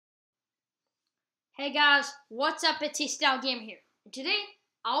Hey guys, what's up? It's Style Game here. And today,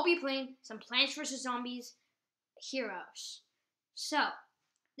 I'll be playing some Plants vs. Zombies Heroes. So,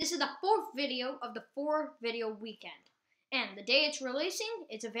 this is the fourth video of the 4-video weekend. And the day it's releasing,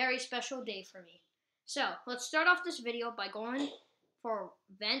 it's a very special day for me. So, let's start off this video by going for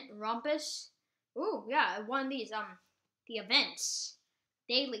Vent Rumpus. Ooh, yeah, I won these, the events.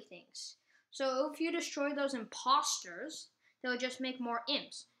 Daily things. So, if you destroy those imposters, they'll just make more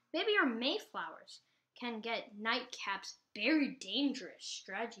imps. Maybe your Mayflowers can get Nightcap's very dangerous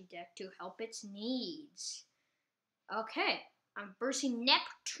strategy deck to help its needs. Okay, I'm versing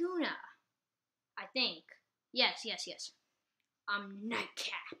Neptuna, I think. Yes. I'm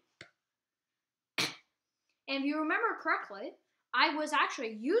Nightcap. And if you remember correctly, I was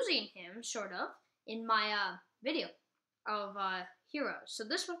actually using him, sort of, in my video of heroes. So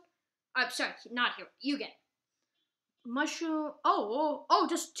this one, I'm sorry, not hero, you get it. Mushroom.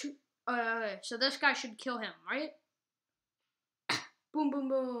 Just two. So this guy should kill him, right? Boom, boom,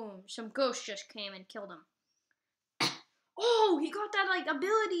 boom. Some ghost just came and killed him. Oh, he got that like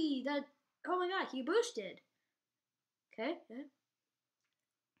ability. That. Oh my god, he boosted. Okay. Yeah.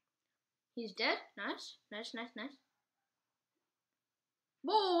 He's dead. Nice.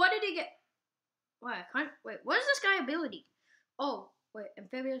 Whoa! What did he get? Wait, what is this guy ability? Oh. Wait,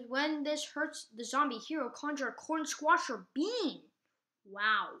 amphibious. When this hurts the zombie hero, conjure a corn squasher bean.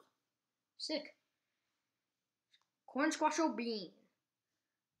 Wow. Sick. Corn squasher bean.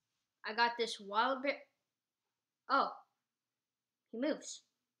 I got this wild bear. Oh. He moves.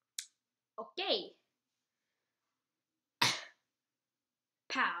 Okay.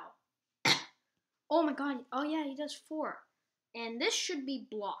 Pow. Oh my god. Oh yeah, he does 4. And this should be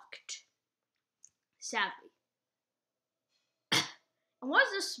blocked. Sadly. And what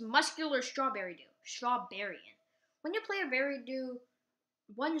does this muscular strawberry do? Strawberryan. When you play a berry, do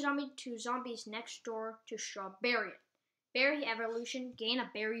one zombie to zombies next door to Strawberryan. Berry evolution, gain a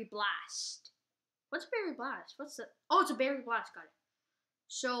berry blast. What's berry blast? What's the? Oh, it's a berry blast. Got it.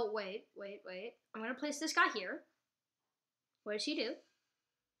 So wait. I'm gonna place this guy here. What does he do?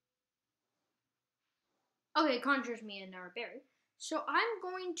 Okay, it conjures me another berry. So I'm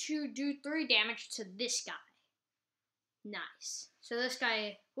going to do 3 damage to this guy. Nice. So this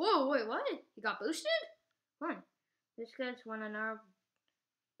guy. Whoa, wait, what? He got boosted? Hold on. This guy's when another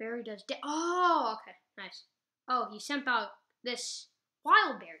berry does. Oh, okay, nice. Oh, he sent out this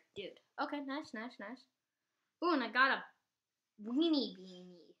wild berry, dude. Okay, nice. Ooh, and I got a weenie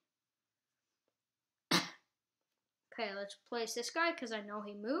beanie. Okay, let's place this guy because I know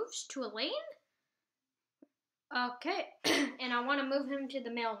he moves to a lane. Okay, and I want to move him to the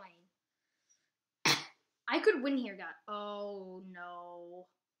male lane. I could win here, guys. Oh, no.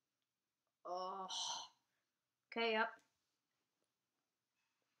 Oh. Okay,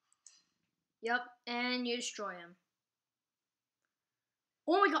 Yep, and you destroy him.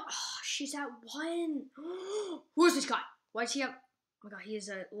 Oh my god. Oh, she's at 1. Who is this guy? Why does he have... Oh my god, he is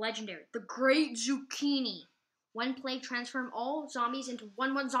a legendary. The Great Zucchini. When played, transform all zombies into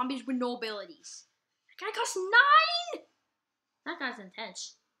 1/1 zombies with no abilities. That guy costs 9! That guy's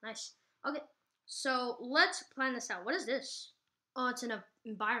intense. Nice. Okay. So let's plan this out. What is this? Oh, it's an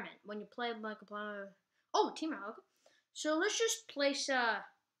environment. When you play like a oh, team round. Okay. So let's just place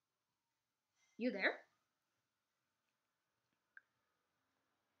you there.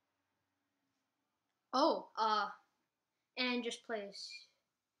 Oh, and just place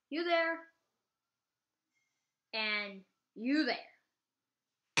you there and you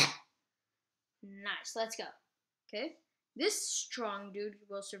there. Nice. Let's go. Okay. This strong dude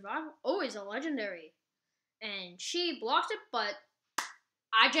will survive. Oh, he's a legendary. And she blocked it, but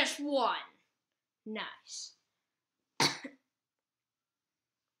I just won. Nice.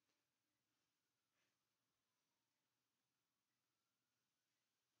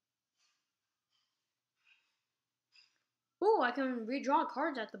 Oh, I can redraw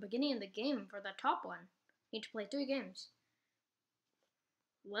cards at the beginning of the game for the top one. Need to play 3 games.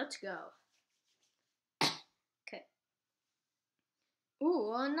 Let's go. Okay.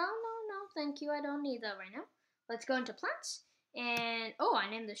 Ooh, no, thank you. I don't need that right now. Let's go into plants. And, oh, I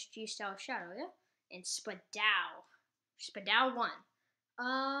named this G-Style Shadow, yeah? And Spadow. Spadow 1.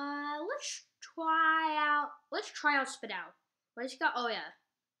 Let's try out Spadow. What has he got? Oh, yeah.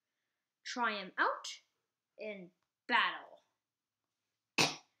 Try him out in battle.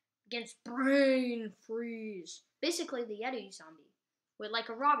 Against Brain Freeze. Basically the Yeti zombie. With like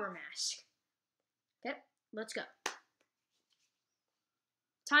a robber mask. Okay, let's go.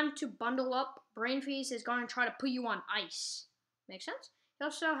 Time to bundle up. Brain Freeze is going to try to put you on ice. Make sense? He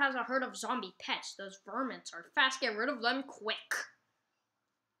also has a herd of zombie pets. Those vermins are fast. Get rid of them quick.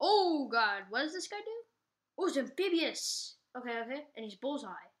 Oh god, what does this guy do? Oh, it's amphibious. Okay, and he's bullseye.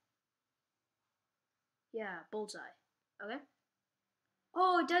 Yeah, bullseye. Okay.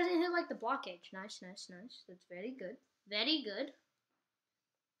 Oh, it doesn't hit like the blockage. Nice. That's very good. Very good.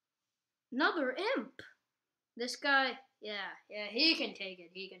 Another imp. This guy, yeah, he can take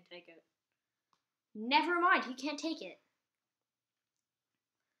it. Never mind, he can't take it.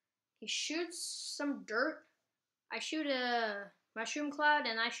 He shoots some dirt. I shoot a mushroom cloud,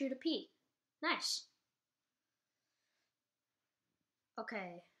 and I shoot a pea. Nice.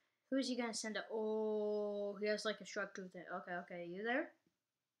 Okay, who is he gonna send it? Oh, he has like a structure thing. Okay, you there?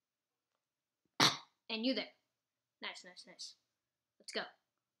 And you there. Nice. Let's go.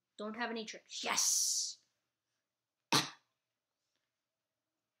 Don't have any tricks. Yes!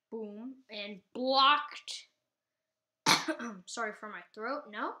 Boom. And blocked. Sorry for my throat.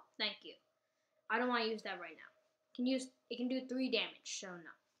 No? Thank you. I don't want to use that right now. It can do 3 damage, so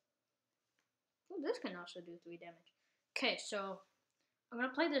no. Oh, this can also do 3 damage. Okay, so I'm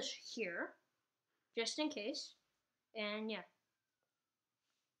gonna play this here. Just in case. And yeah.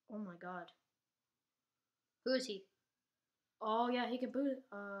 Oh my god. Who is he? Oh yeah, he can boot it.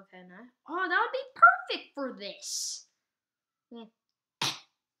 Okay, nice. Oh, that would be perfect for this.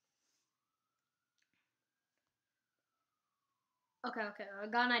 Okay, I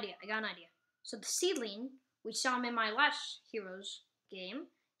got an idea. So the seedling, we saw him in my last Heroes game,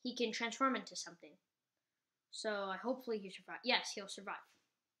 he can transform into something. So hopefully he survives. Yes, he'll survive.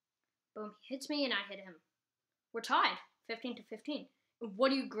 Boom, he hits me and I hit him. We're tied, 15-15. What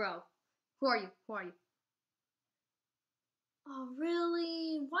do you grow? Who are you? Oh,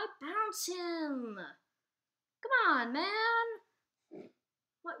 really? Why bounce him? Come on, man.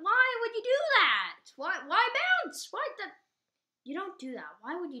 Why would you do that? Why bounce? You don't do that.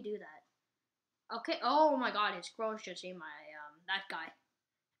 Why would you do that? Okay. Oh my god, his scrolls just ate my, that guy.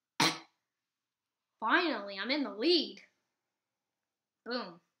 Finally, I'm in the lead.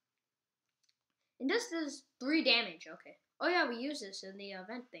 Boom. And this does 3 damage. Okay. Oh yeah, we use this in the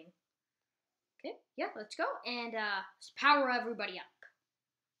event thing. Okay. Yeah, let's go. And, let's power everybody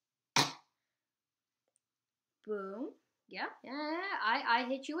up. Boom. Yeah. I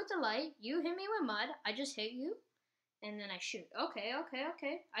hit you with the light. You hit me with mud. I just hit you. And then I shoot. Okay.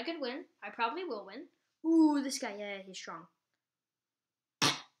 I could win. I probably will win. Ooh, this guy, yeah, he's strong.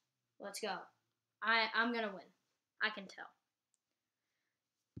 Let's go. I'm gonna win. I can tell.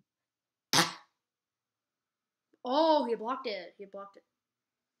 Oh, he blocked it.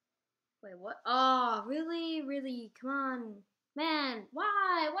 Wait, what? Oh, really? Come on. Man,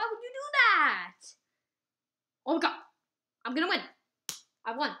 why? Why would you do that? Oh my god. I'm gonna win.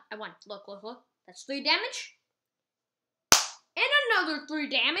 I won. Look. That's 3 damage. And another 3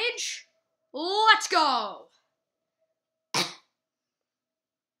 damage. Let's go.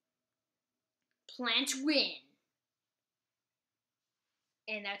 Plants win.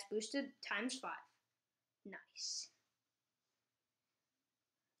 And that's boosted times 5. Nice.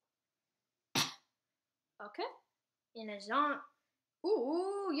 Okay. In a zone.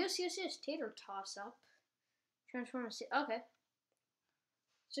 Ooh, yes. Tater toss up. Transform a okay.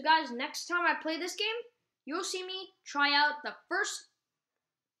 So guys, next time I play this game, you'll see me try out the first.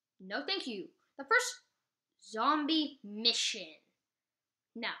 No, thank you. The first zombie mission.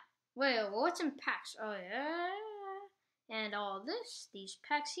 Now, wait, what's in packs? Oh yeah. And all this, these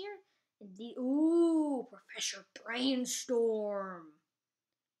packs here, and ooh, Professor Brainstorm.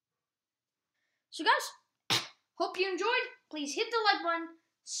 So guys, hope you enjoyed. Please hit the like button,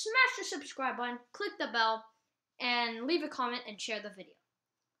 smash the subscribe button, click the bell, and leave a comment and share the video.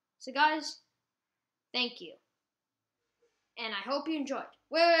 So guys, thank you. And I hope you enjoyed.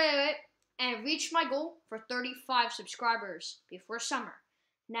 Wait. And reach my goal for 35 subscribers before summer.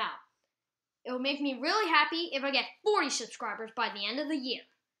 Now, it will make me really happy if I get 40 subscribers by the end of the year.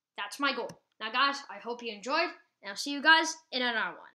 That's my goal. Now guys, I hope you enjoyed, and I'll see you guys in another one.